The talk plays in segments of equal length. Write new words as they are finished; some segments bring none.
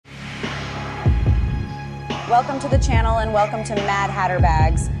Welcome to the channel and welcome to Mad Hatter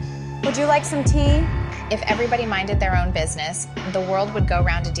Bags. Would you like some tea? If everybody minded their own business, the world would go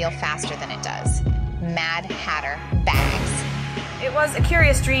round a deal faster than it does. Mad Hatter Bags. It was a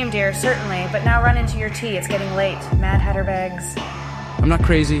curious dream, dear, certainly, but now run into your tea. It's getting late. Mad Hatter Bags. I'm not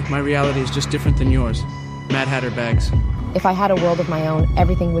crazy. My reality is just different than yours. Mad Hatter Bags. If I had a world of my own,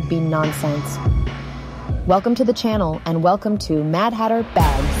 everything would be nonsense. Welcome to the channel and welcome to Mad Hatter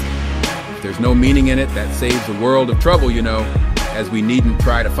Bags. If there's no meaning in it, that saves the world of trouble, you know, as we needn't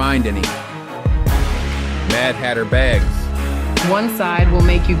try to find any. Mad Hatter Bags. One side will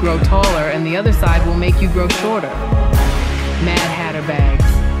make you grow taller and the other side will make you grow shorter. Mad Hatter Bags.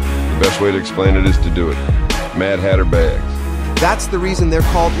 The best way to explain it is to do it. Mad Hatter Bags. That's the reason they're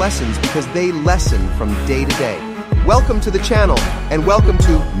called lessons, because they lesson from day to day. Welcome to the channel and welcome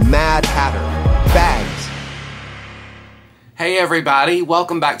to Mad Hatter Bags. Hey everybody,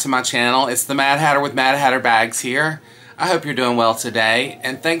 welcome back to my channel. It's the Mad Hatter with Mad Hatter Bags here. I hope you're doing well today,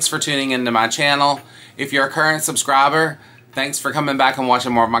 and thanks for tuning into my channel. If you're a current subscriber, thanks for coming back and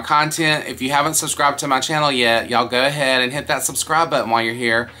watching more of my content. If you haven't subscribed to my channel yet, y'all go ahead and hit that subscribe button while you're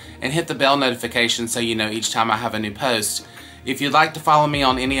here and hit the bell notification so you know each time I have a new post. If you'd like to follow me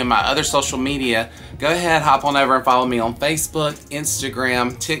on any of my other social media, go ahead, hop on over and follow me on Facebook,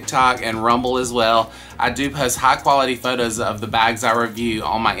 Instagram, TikTok, and Rumble as well. I do post high quality photos of the bags I review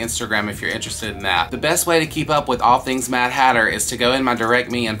on my Instagram if you're interested in that. The best way to keep up with all things Mad Hatter is to go in my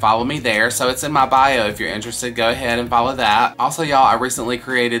direct me and follow me there. So it's in my bio. If you're interested, go ahead and follow that. Also, y'all, I recently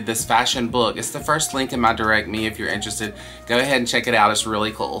created this fashion book. It's the first link in my direct me. If you're interested, go ahead and check it out. It's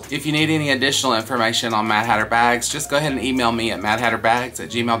really cool. If you need any additional information on Mad Hatter Bags, just go ahead and email me at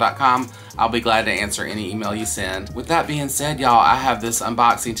madhatterbags@gmail.com. I'll be glad to answer any email you send. With that being said, y'all, I have this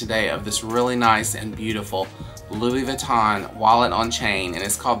unboxing today of this really nice and beautiful Louis Vuitton wallet on chain, and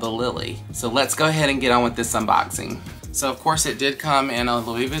it's called the Lily. So let's go ahead and get on with this unboxing. So of course it did come in a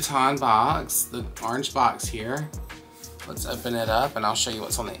Louis Vuitton box, the orange box here. Let's open it up and I'll show you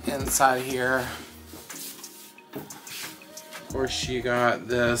what's on the inside here. Of course you got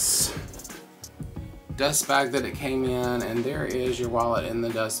this dust bag that it came in, and there is your wallet in the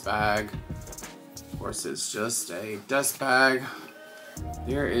dust bag. Of course it's just a dust bag.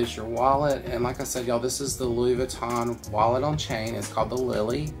 There is your wallet, and like I said, y'all, this is the Louis Vuitton wallet on chain. It's called the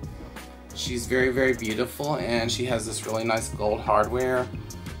Lily. She's very, very beautiful, and she has this really nice gold hardware.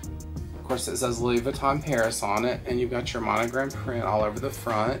 Of course it says Louis Vuitton Paris on it, and you've got your monogram print all over the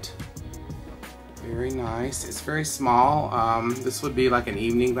front. Very nice. It's very small. This would be like an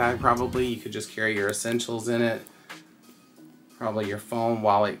evening bag probably. You could just carry your essentials in it. Probably your phone,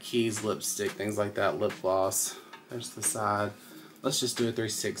 wallet, keys, lipstick, things like that, lip gloss. There's the side. Let's just do a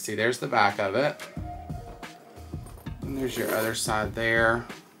 360. There's the back of it. And there's your other side there.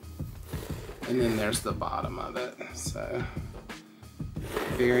 And then there's the bottom of it. So,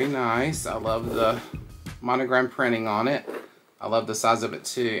 very nice. I love the monogram printing on it. I love the size of it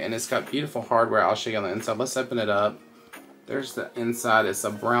too, and it's got beautiful hardware. I'll show you on the inside. Let's open it up. There's the inside. It's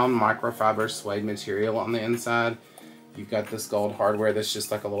a brown microfiber suede material on the inside. You've got this gold hardware that's just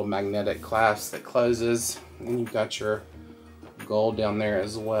like a little magnetic clasp that closes, and you've got your gold down there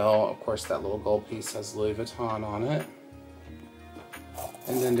as well. Of course, that little gold piece has Louis Vuitton on it.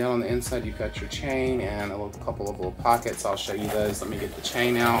 And then down on the inside, you've got your chain and a couple of little pockets. I'll show you those. Let me get the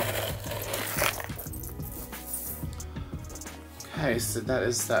chain out. Okay, so that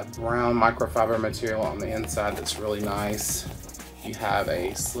is that brown microfiber material on the inside that's really nice. You have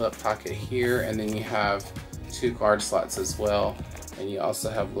a slip pocket here, and then you have two card slots as well. And you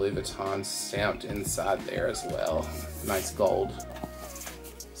also have Louis Vuitton stamped inside there as well. Nice gold.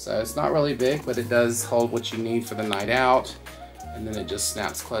 So it's not really big, but it does hold what you need for the night out. And then it just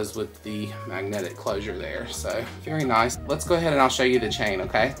snaps closed with the magnetic closure there. So very nice. Let's go ahead and I'll show you the chain,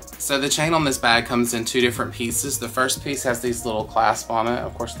 okay? So the chain on this bag comes in two different pieces. The first piece has these little clasps on it.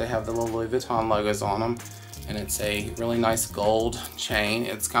 Of course they have the little Louis Vuitton logos on them. And it's a really nice gold chain.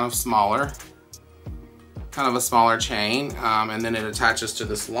 It's kind of smaller. Kind of a smaller chain. And then it attaches to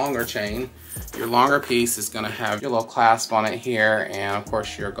this longer chain. Your longer piece is gonna have your little clasp on it here, and of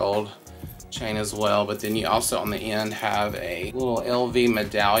course your gold chain as well, but then you also on the end have a little LV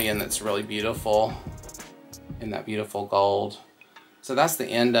medallion that's really beautiful in that beautiful gold. So that's the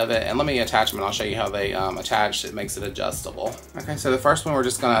end of it, and let me attach them and I'll show you how they attach. It makes it adjustable. Okay, so the first one we're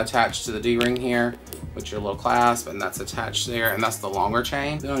just going to attach to the D-ring here with your little clasp, and that's attached there, and that's the longer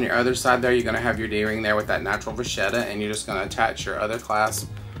chain. Then on your other side there, you're going to have your D-ring there with that natural vachetta, and you're just going to attach your other clasp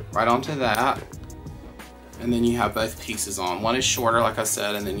right onto that. And then you have both pieces on. One is shorter, like I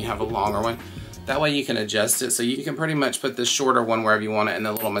said, and then you have a longer one. That way you can adjust it, so you can pretty much put this shorter one wherever you want it, and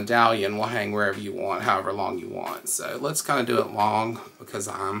the little medallion will hang wherever you want, however long you want. So let's kind of do it long because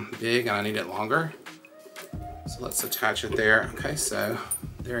I'm big and I need it longer. So let's attach it there. Okay, so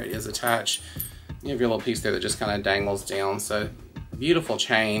there it is attached. You have your little piece there that just kind of dangles down. So beautiful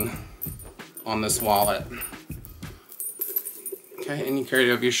chain on this wallet. Okay, and you carry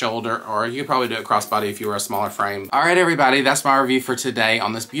it over your shoulder, or you could probably do it crossbody if you were a smaller frame. All right, everybody, that's my review for today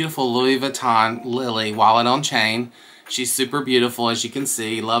on this beautiful Louis Vuitton Lily wallet on chain. She's super beautiful, as you can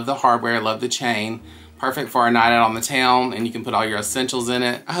see. Love the hardware, love the chain. Perfect for a night out on the town, and you can put all your essentials in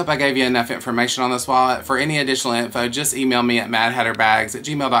it. I hope I gave you enough information on this wallet. For any additional info, just email me at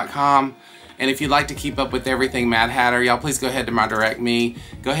madhatterbags@gmail.com. And if you'd like to keep up with everything Mad Hatter, y'all please go ahead to my direct me.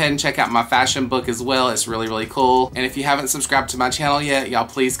 Go ahead and check out my fashion book as well. It's really, really cool. And if you haven't subscribed to my channel yet, y'all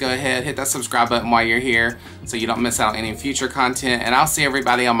please go ahead, hit that subscribe button while you're here so you don't miss out on any future content. And I'll see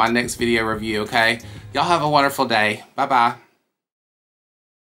everybody on my next video review, okay? Y'all have a wonderful day. Bye-bye.